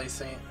 I'm probably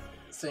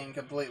saying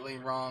completely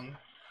wrong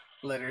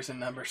letters and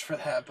numbers for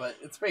that, but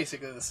it's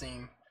basically the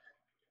same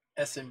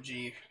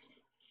SMG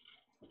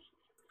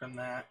from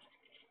that.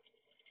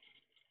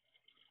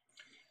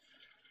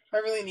 I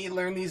really need to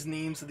learn these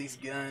names of these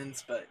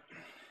guns, but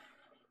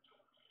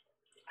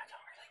I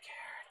don't really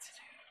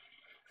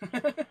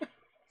care to do.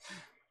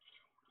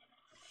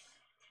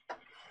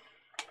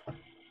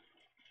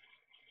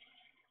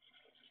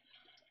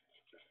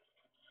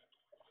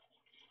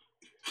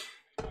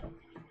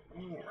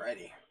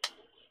 Alrighty.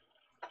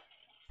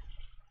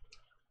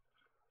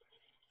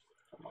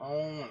 Come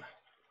on.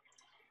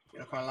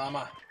 Unicorn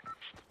llama.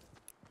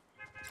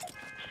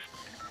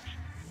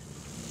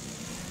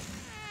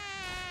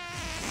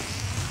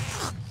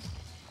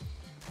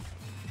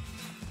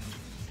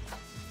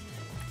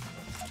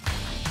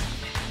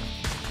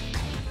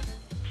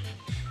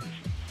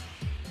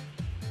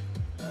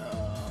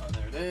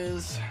 There it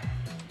is.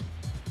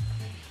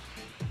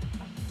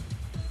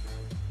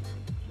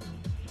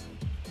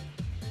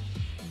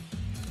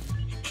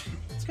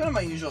 Let's go to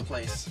my usual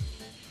place.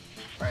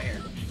 Right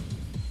here.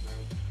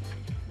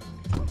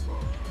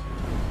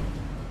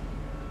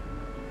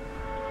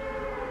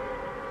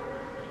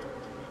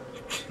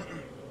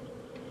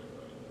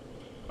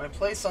 My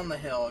place on the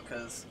hill,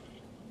 because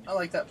I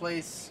like that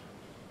place.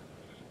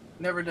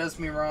 Never does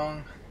me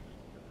wrong.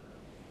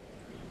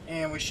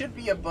 And we should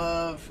be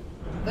above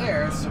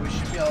there, so we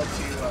should be able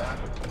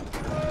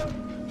to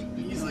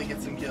easily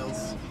get some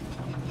kills.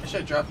 I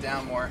should drop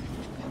down more.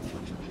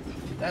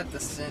 That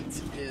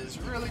descent is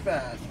really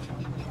bad.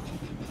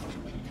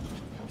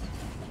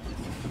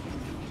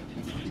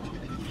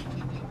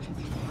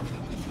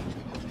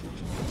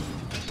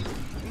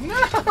 No!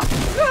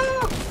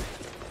 No!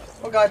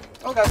 Oh god!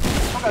 Oh god!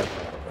 Oh god!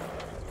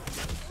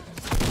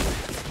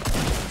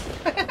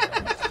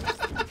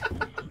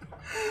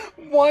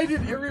 Why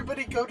did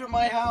everybody go to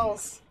my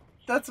house?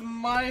 That's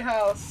my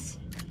house.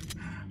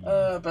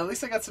 But at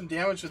least I got some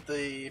damage with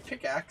the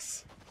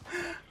pickaxe.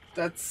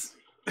 That's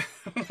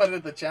one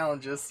of the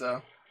challenges,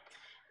 so.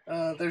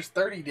 There's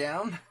 30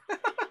 down.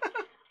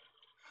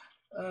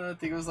 I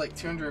think it was like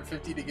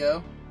 250 to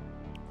go.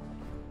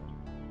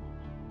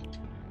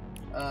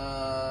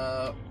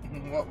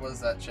 What was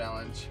that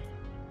challenge?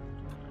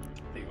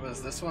 I think it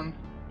was this one.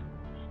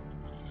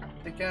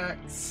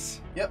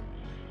 Pickaxe. Yep.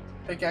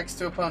 Pickaxe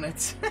to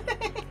opponents.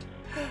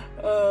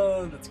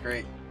 Oh, that's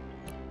great.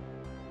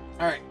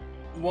 Alright.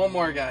 One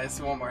more, guys.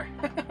 One more.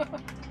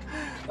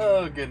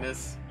 Oh,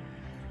 goodness.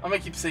 I'm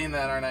gonna keep saying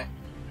that, aren't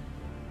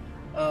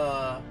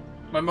I?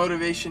 My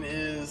motivation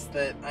is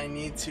that I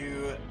need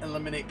to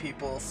eliminate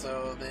people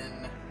so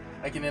then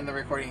I can end the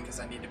recording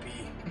because I need to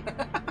pee.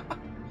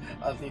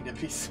 I need to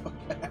pee so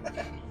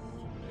bad.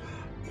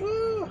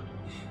 Woo!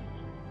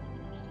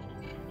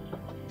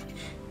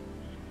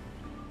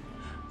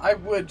 I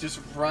would just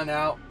run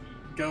out,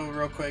 go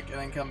real quick, and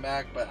then come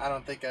back, but I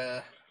don't think,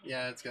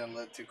 yeah, it's gonna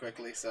load too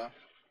quickly, so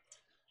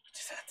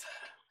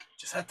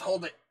just have to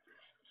hold it.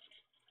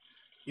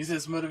 Use it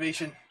as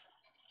motivation.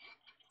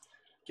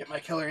 Get my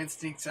killer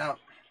instincts out.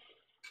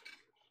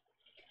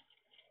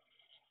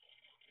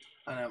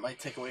 I know, it might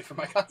take away from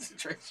my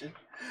concentration.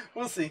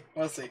 We'll see.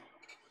 We'll see.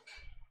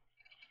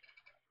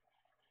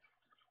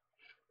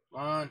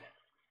 Come on.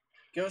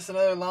 Give us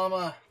another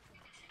llama.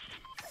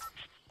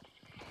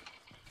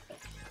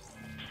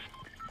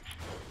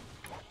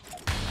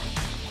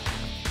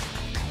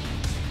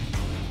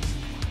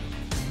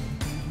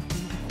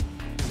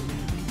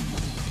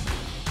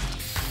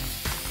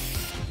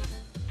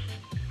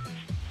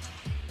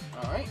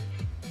 Alright.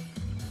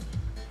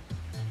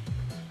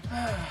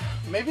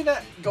 Maybe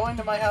that going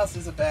to my house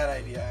is a bad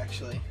idea,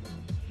 actually.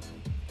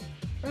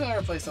 There's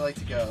another place I like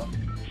to go.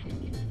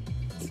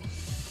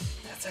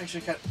 That's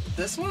actually kind of,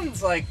 this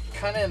one's like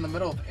kind of in the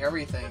middle of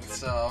everything,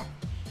 so.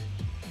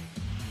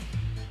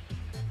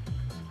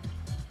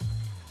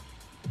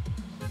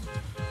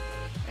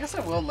 I guess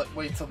I will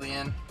wait till the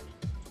end.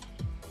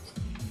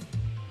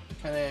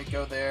 Kind of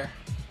go there.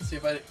 See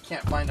if I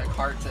can't find a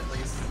cart at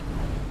least.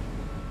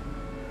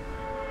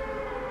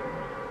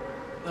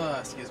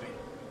 Excuse me.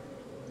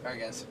 Alright,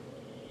 guys.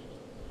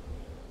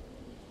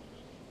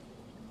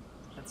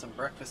 Had some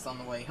breakfast on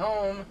the way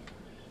home,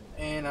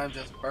 and I'm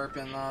just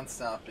burping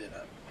non-stop it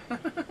up.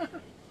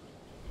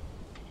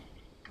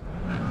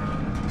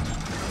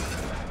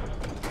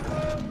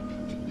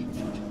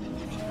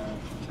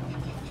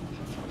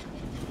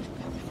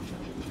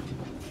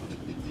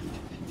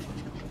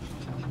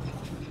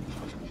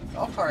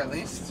 Golf car, at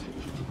least.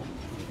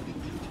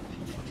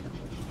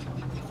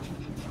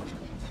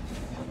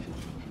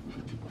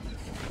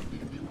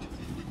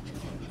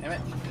 Damn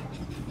it.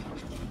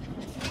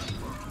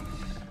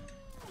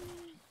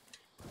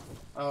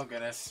 Oh,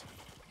 goodness.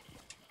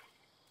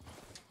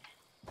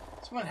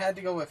 Someone had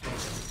to go with me.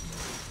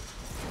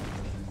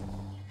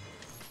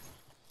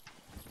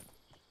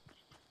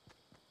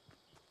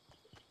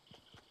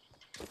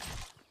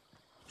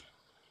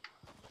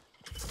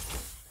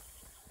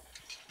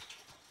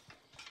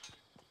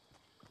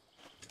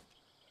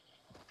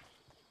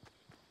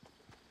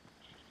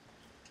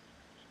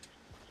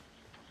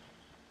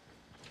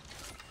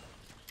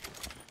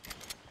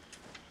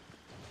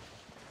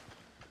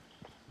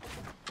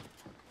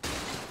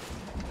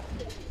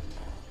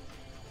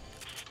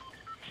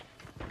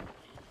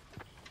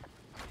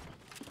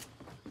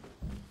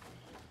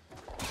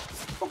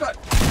 Oh god!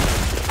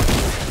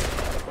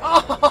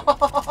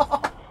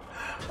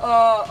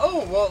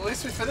 Oh, well, at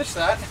least we finished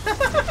that.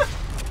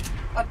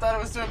 I thought I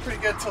was doing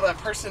pretty good until that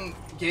person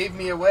gave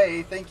me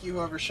away. Thank you,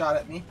 whoever shot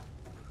at me.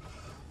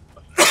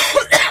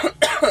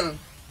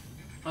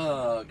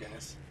 Oh,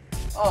 goodness.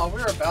 Oh,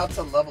 we were about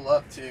to level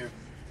up, too.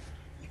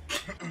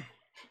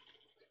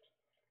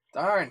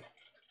 Darn.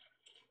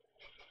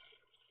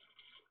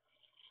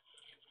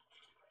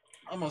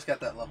 Almost got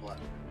that level up.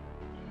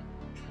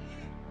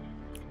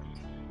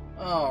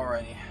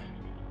 Alrighty.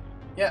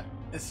 Yeah,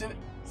 as soon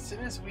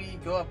as we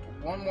go up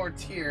one more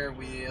tier,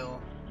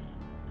 we'll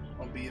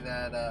be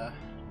that,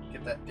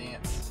 get that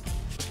dance.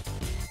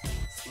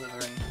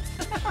 Slithering.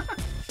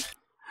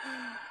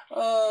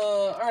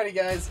 Alrighty,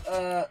 guys,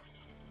 let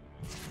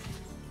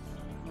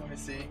me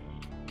see.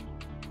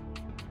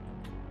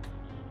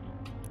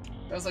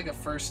 That was like a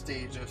first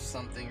stage of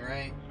something,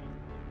 right?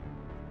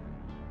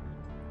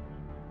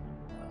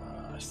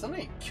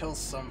 Somebody kills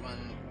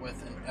someone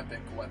with an epic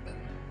weapon.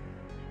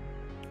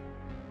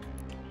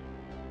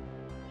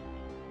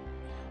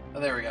 Oh,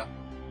 there we go.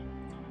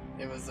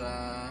 It was,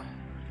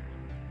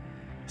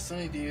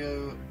 somebody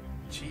do,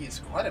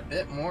 geez, quite a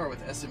bit more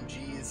with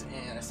SMGs,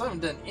 and I still haven't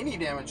done any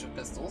damage with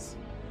pistols.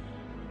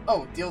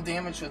 Oh, deal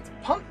damage with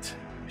pumped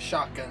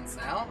shotguns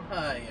now.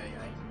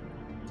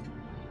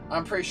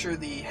 I'm pretty sure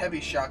the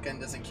heavy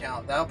shotgun doesn't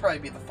count. That'll probably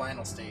be the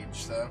final stage,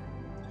 so.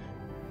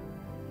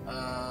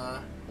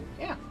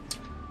 Yeah.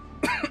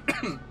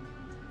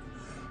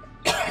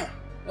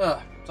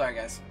 Sorry,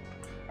 guys.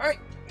 Alright,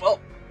 well,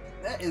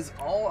 that is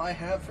all I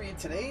have for you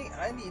today.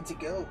 I need to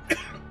go.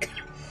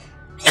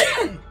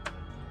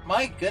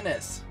 My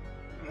goodness.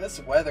 This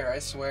weather, I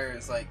swear,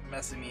 is like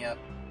messing me up.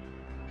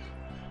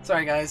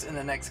 Sorry, guys. In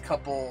the next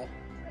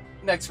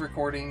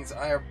recordings,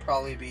 I'll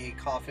probably be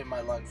coughing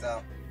my lungs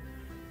out.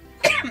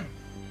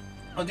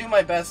 I'll do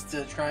my best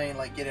to try and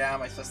like get it out of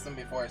my system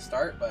before I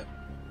start, but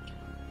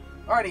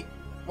alrighty.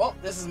 Well,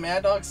 this is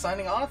Madog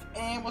signing off,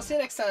 and we'll see you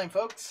next time,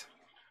 folks.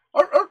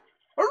 Arr, arr.